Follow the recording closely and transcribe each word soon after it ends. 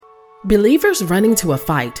Believers running to a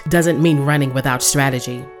fight doesn't mean running without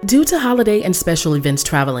strategy. Due to holiday and special events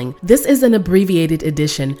traveling, this is an abbreviated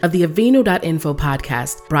edition of the Avinu.info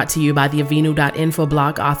podcast, brought to you by the Avinu.info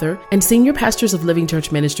blog author and senior pastors of Living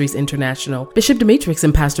Church Ministries International, Bishop Demetrix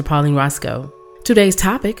and Pastor Pauline Roscoe. Today's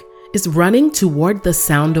topic is running toward the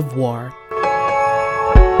sound of war.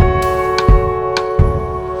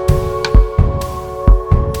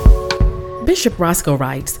 Bishop Roscoe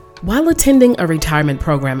writes, "While attending a retirement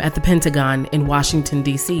program at the Pentagon in Washington,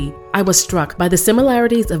 D.C., I was struck by the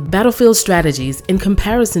similarities of battlefield strategies in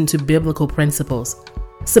comparison to biblical principles.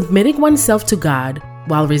 Submitting oneself to God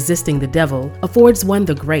while resisting the devil affords one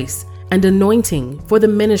the grace and anointing for the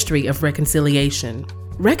ministry of reconciliation.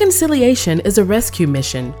 Reconciliation is a rescue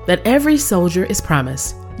mission that every soldier is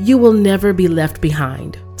promised. You will never be left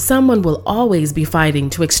behind. Someone will always be fighting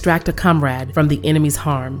to extract a comrade from the enemy's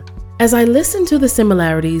harm." As I listened to the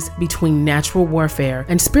similarities between natural warfare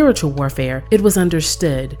and spiritual warfare, it was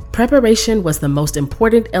understood preparation was the most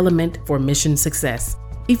important element for mission success.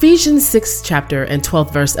 Ephesians 6 chapter and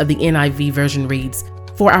 12th verse of the NIV version reads,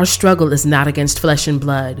 "For our struggle is not against flesh and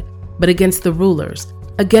blood, but against the rulers,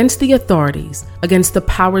 against the authorities, against the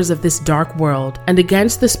powers of this dark world, and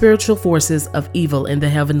against the spiritual forces of evil in the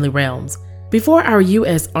heavenly realms." Before our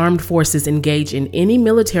U.S. armed forces engage in any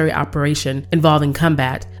military operation involving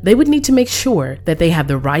combat, they would need to make sure that they have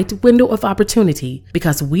the right window of opportunity,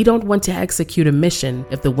 because we don't want to execute a mission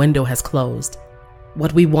if the window has closed.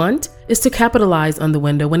 What we want is to capitalize on the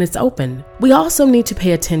window when it's open. We also need to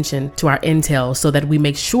pay attention to our intel so that we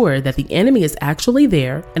make sure that the enemy is actually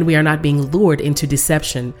there and we are not being lured into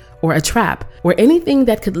deception or a trap or anything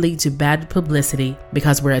that could lead to bad publicity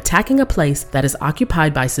because we're attacking a place that is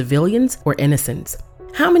occupied by civilians or innocents.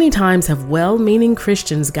 How many times have well-meaning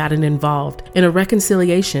Christians gotten involved in a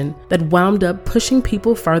reconciliation that wound up pushing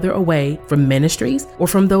people further away from ministries or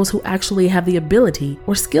from those who actually have the ability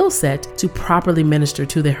or skill set to properly minister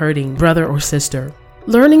to the hurting brother or sister?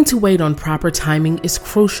 Learning to wait on proper timing is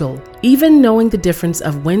crucial, even knowing the difference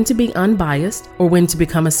of when to be unbiased or when to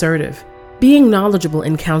become assertive. Being knowledgeable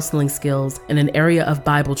in counseling skills in an area of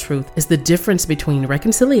Bible truth is the difference between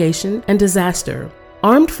reconciliation and disaster.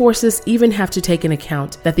 Armed forces even have to take into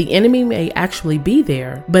account that the enemy may actually be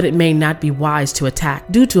there, but it may not be wise to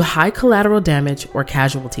attack due to high collateral damage or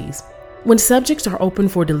casualties. When subjects are open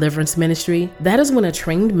for deliverance ministry, that is when a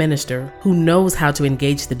trained minister who knows how to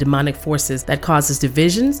engage the demonic forces that causes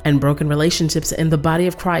divisions and broken relationships in the body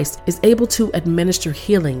of Christ is able to administer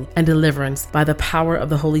healing and deliverance by the power of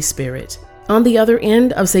the Holy Spirit. On the other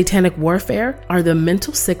end of satanic warfare are the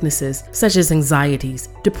mental sicknesses such as anxieties,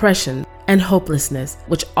 depression, and hopelessness,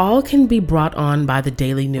 which all can be brought on by the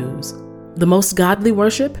daily news. The most godly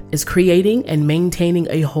worship is creating and maintaining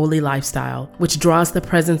a holy lifestyle, which draws the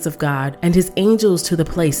presence of God and His angels to the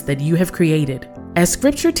place that you have created. As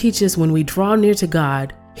Scripture teaches, when we draw near to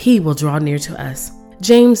God, He will draw near to us.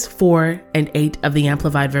 James 4:8 of the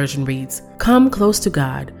Amplified Version reads, "Come close to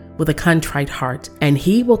God with a contrite heart, and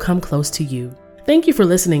He will come close to you." Thank you for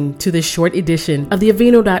listening to this short edition of the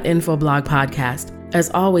Avinu.info blog podcast. As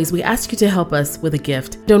always, we ask you to help us with a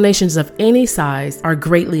gift. Donations of any size are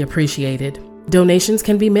greatly appreciated. Donations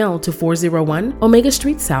can be mailed to 401 Omega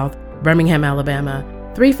Street South, Birmingham, Alabama,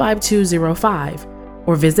 35205,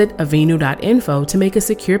 or visit Avinu.info to make a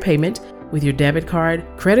secure payment with your debit card,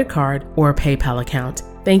 credit card, or PayPal account.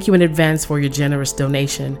 Thank you in advance for your generous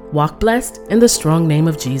donation. Walk blessed in the strong name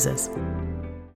of Jesus.